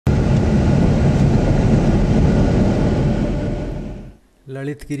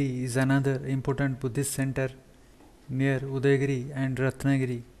Lalitgiri is another important Buddhist center near Udayagiri and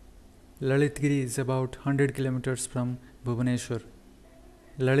Ratnagiri. Lalitgiri is about 100 kilometers from Bhubaneswar.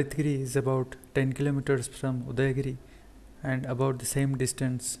 Lalitgiri is about 10 kilometers from Udayagiri and about the same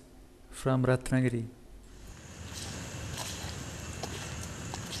distance from Ratnagiri.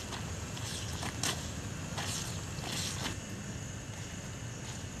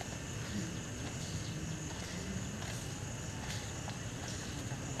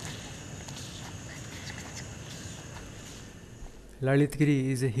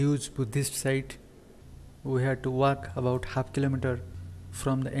 Lalitgiri is a huge Buddhist site. We had to walk about half kilometer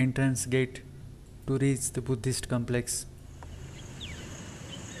from the entrance gate to reach the Buddhist complex.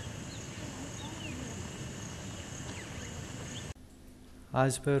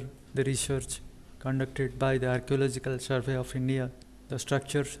 As per the research conducted by the Archaeological Survey of India, the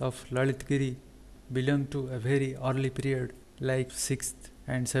structures of Lalitgiri belong to a very early period like 6th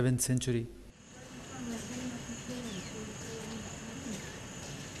and 7th century.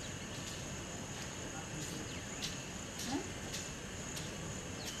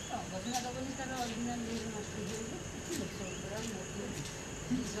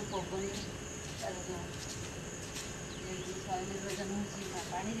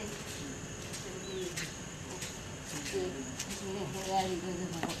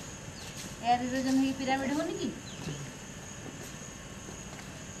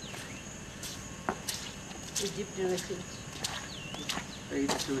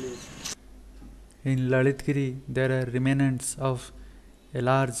 In Lalitgiri, there are remnants of a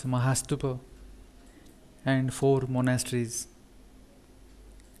large Mahastupa and 4 monasteries.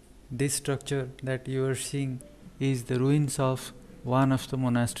 This structure that you are seeing is the ruins of one of the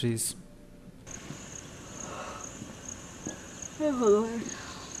monasteries.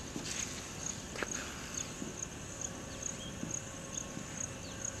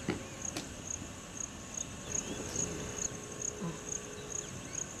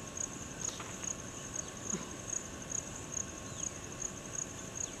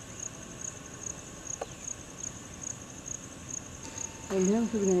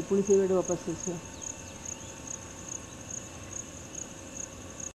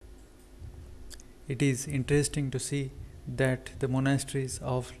 It is interesting to see that the monasteries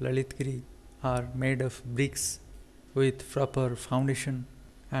of Lalitgiri are made of bricks with proper foundation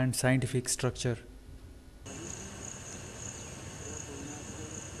and scientific structure.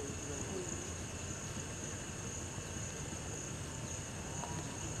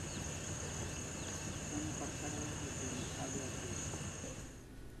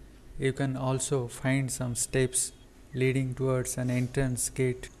 You can also find some steps leading towards an entrance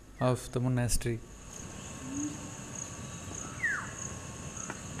gate of the monastery.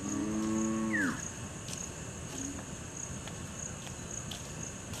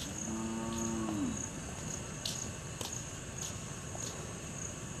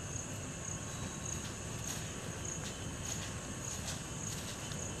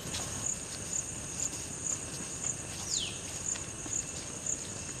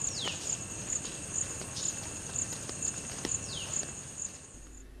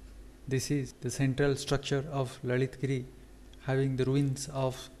 This is the central structure of Lalitgiri, having the ruins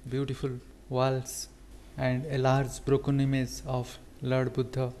of beautiful walls and a large broken image of Lord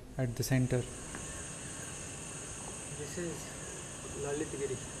Buddha at the center. This is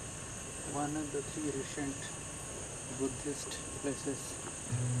Lalitgiri, one of the 3 recent Buddhist places.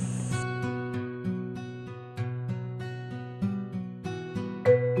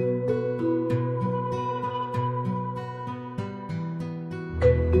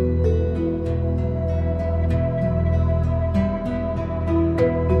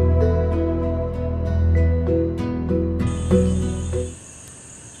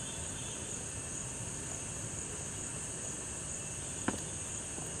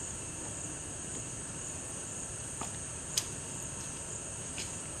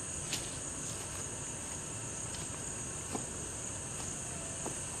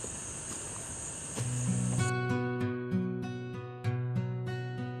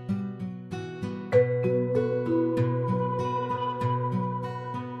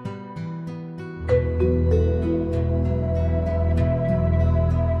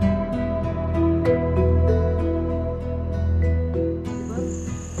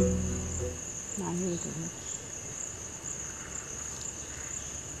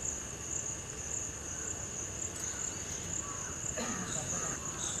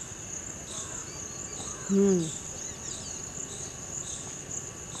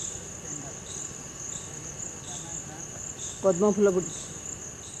 Padma fool फुटुଛି।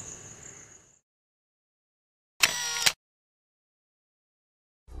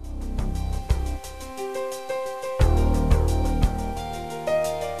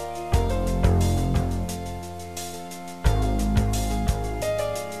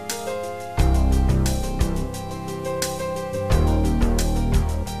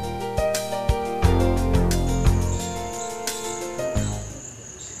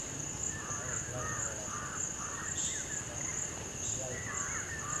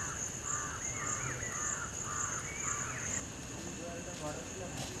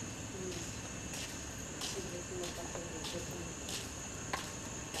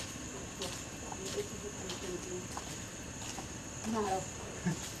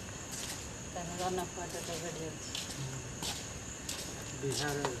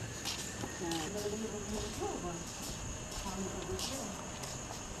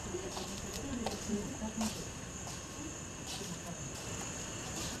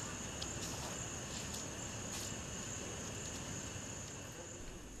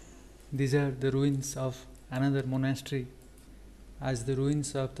 These are the ruins of another monastery. As the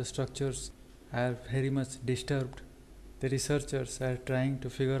ruins of the structures are very much disturbed, the researchers are trying to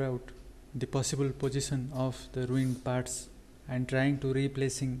figure out the possible position of the ruined parts and trying to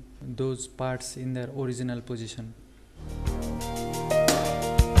replacing those parts in their original position.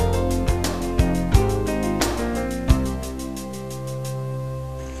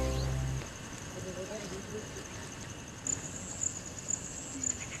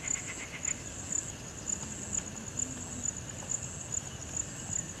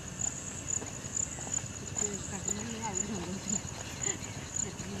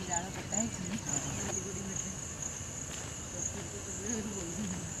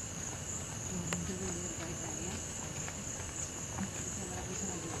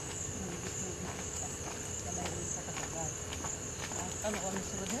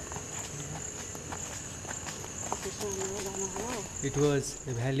 It was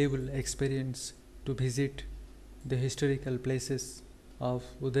a valuable experience to visit the historical places of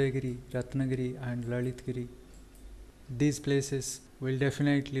Udayagiri, Ratnagiri and Lalitgiri. These places will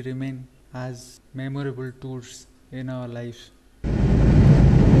definitely remain as memorable tours in our life.